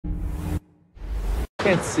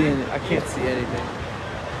Can't see any. I can't see anything.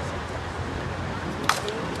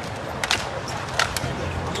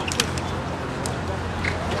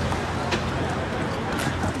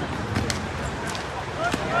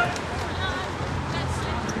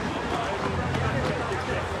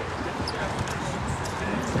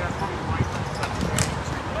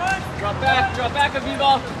 Drop back,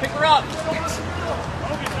 Aviva. Pick her up.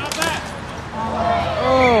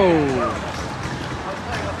 Oh!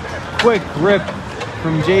 Quick grip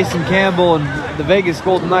from Jason Campbell and the Vegas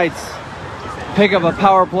Golden Knights. Pick up a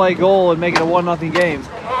power play goal and make it a 1-0 game.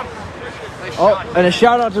 Oh, and a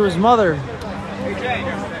shout out to his mother.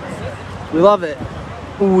 We love it.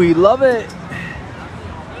 We love it.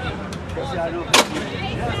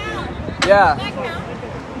 Yeah.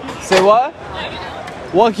 Say what?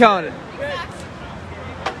 What counted?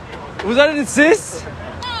 Was that an assist?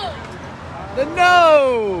 No.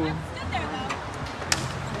 No.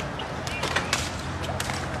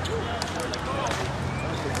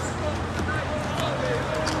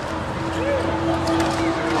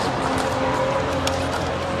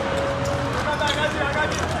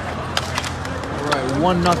 All right,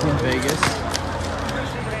 1-0 Vegas.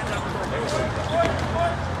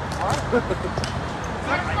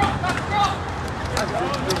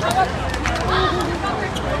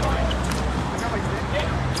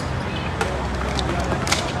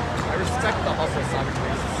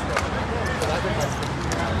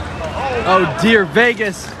 Oh dear,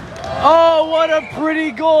 Vegas. Oh, what a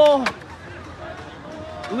pretty goal.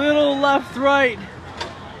 Little left, right.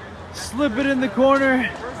 Slip it in the corner.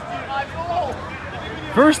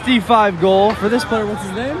 First D5 goal for this player. What's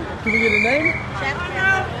his name? Can we get a name?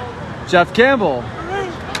 Jeff Campbell.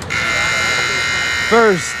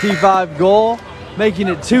 First D5 goal, making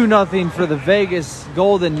it 2-0 for the Vegas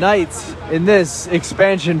Golden Knights in this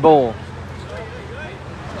expansion bowl.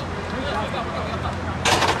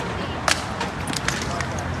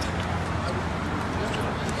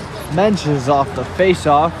 Mensches off the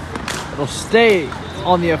face-off. It'll stay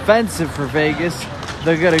on the offensive for Vegas.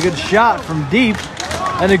 They'll get a good shot from deep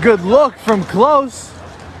and a good look from close.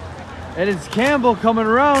 And it's Campbell coming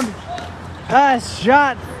around. Pass,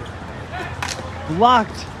 shot.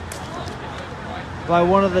 Blocked by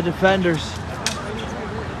one of the defenders.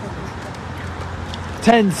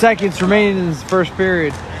 10 seconds remaining in this first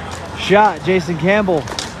period. Shot, Jason Campbell.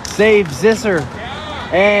 Save, Zisser.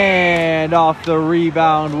 And off the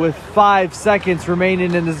rebound with 5 seconds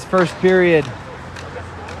remaining in this first period.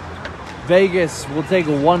 Vegas will take a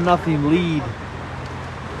 1-0 lead.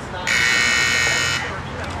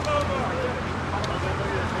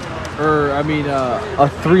 A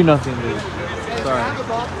 3-0 lead. Sorry.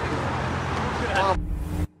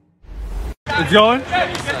 It's going?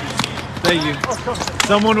 Thank you.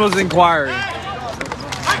 Someone was inquiring.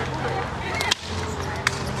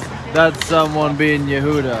 That's someone being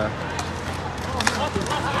Yehuda.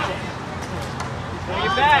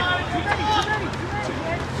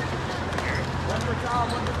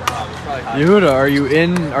 Yehuda, are you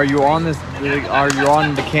in? Are you on this? Are you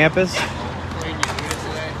on the campus?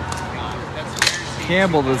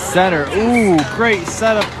 Campbell, the center. Ooh, great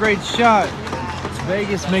setup, great shot.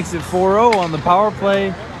 Vegas makes it 4-0 on the power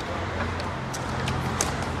play.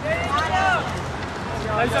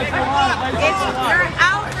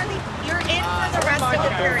 You're in for the rest of the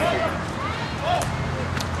period.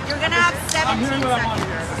 You're gonna have 17 seconds.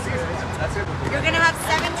 You're gonna have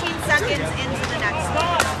 17 seconds into the next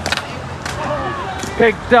one.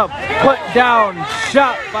 Picked up, put down,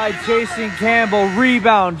 shot by Jason Campbell.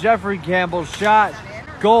 Rebound, Jeffrey Campbell shot.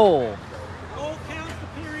 Goal. Goal counts, the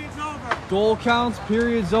period's over. Goal counts,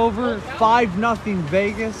 period's over. 5-0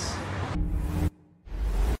 Vegas.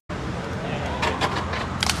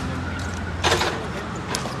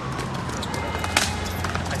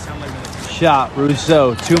 Shot,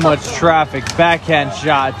 Rousseau, too much traffic. Backhand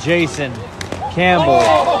shot, Jason Campbell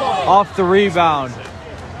off the rebound.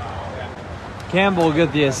 Campbell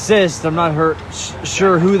get the assist. I'm not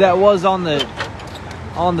sure who that was on the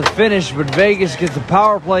finish, but Vegas gets the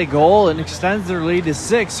power play goal and extends their lead to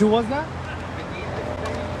 6. Who was that?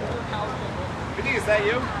 Vinny, is that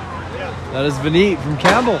you? That is Vinny from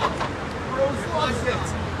Campbell.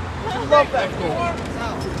 Love that goal.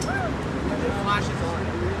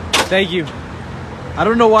 Thank you. I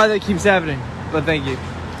don't know why that keeps happening, but thank you.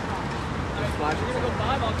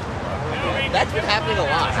 That's been happening a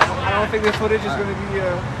lot. I don't think this footage is going to be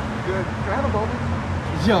good. Can I have a moment?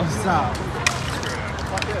 Yo, stop.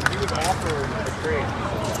 He was offered a trade.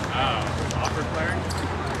 Oh, offered player?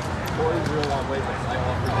 Corey's real long way, but I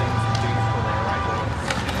offered things to James for there, right?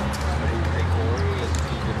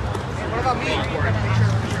 What about me?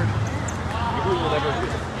 You will never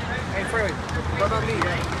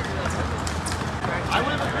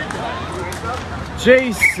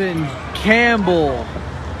Jason Campbell,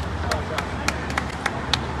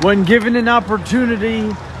 when given an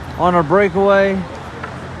opportunity on a breakaway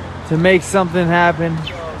to make something happen,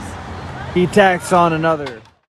 he tacks on another.